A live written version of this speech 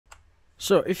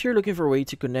So if you're looking for a way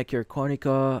to connect your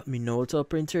Konica Minolta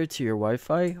printer to your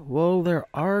Wi-Fi, well, there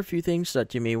are a few things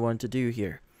that you may want to do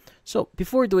here. So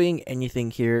before doing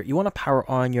anything here, you want to power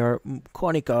on your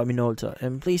Konica Minolta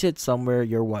and place it somewhere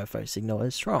your Wi-Fi signal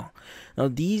is strong. Now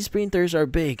these printers are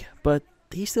big, but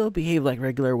they still behave like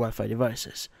regular Wi-Fi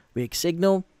devices. Weak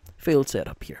signal, failed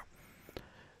setup here.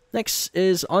 Next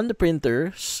is on the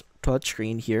printer's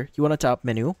touchscreen here, you want to tap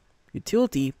Menu,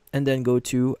 Utility, and then go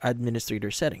to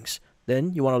Administrator Settings.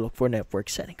 Then you want to look for network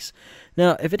settings.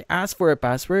 Now, if it asks for a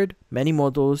password, many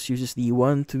models uses the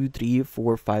 1, 2, 3,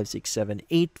 4, 5, 6, 7,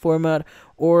 8 format,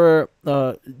 or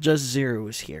just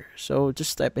zeros here. So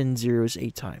just type in zeros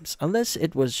 8 times, unless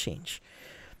it was changed.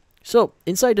 So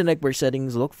inside the network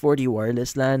settings, look for the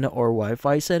wireless LAN or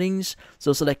Wi-Fi settings.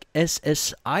 So select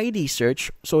SSID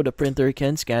search so the printer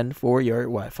can scan for your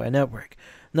Wi-Fi network.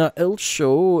 Now it'll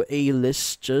show a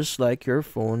list just like your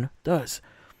phone does.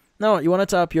 Now, you want to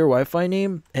tap your Wi-Fi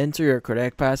name, enter your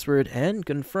correct password, and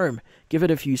confirm. Give it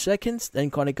a few seconds,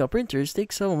 then Konica printers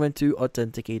takes a moment to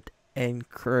authenticate and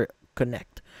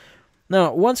connect.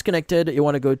 Now, once connected, you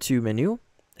want to go to Menu,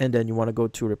 and then you want to go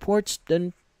to Reports,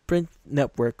 then Print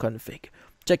Network Config.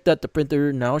 Check that the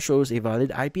printer now shows a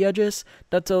valid IP address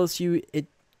that tells you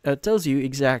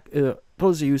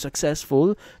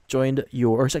successfully joined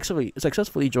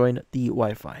the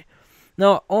Wi-Fi.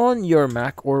 Now, on your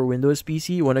Mac or Windows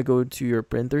PC, you want to go to your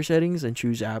printer settings and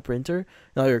choose App Printer.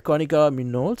 Now, your Konica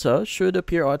Minolta should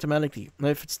appear automatically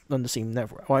if it's on the same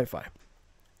network Wi-Fi.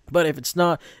 But if it's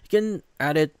not, you can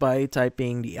add it by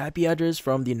typing the IP address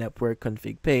from the network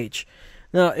config page.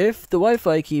 Now, if the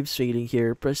Wi-Fi keeps fading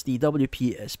here, press the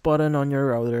WPS button on your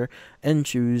router and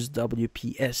choose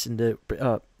WPS in the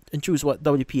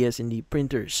WPS in the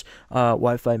printer's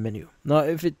Wi-Fi menu. Now,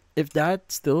 if that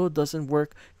still doesn't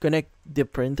work, connect the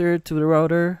printer to the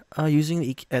router using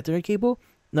the Ethernet cable.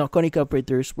 Now, Konica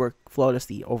printers work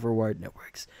flawlessly over wired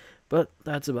networks. But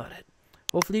that's about it.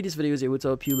 Hopefully, this video was able to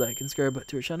help you like and subscribe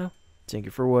to our channel. Thank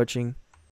you for watching.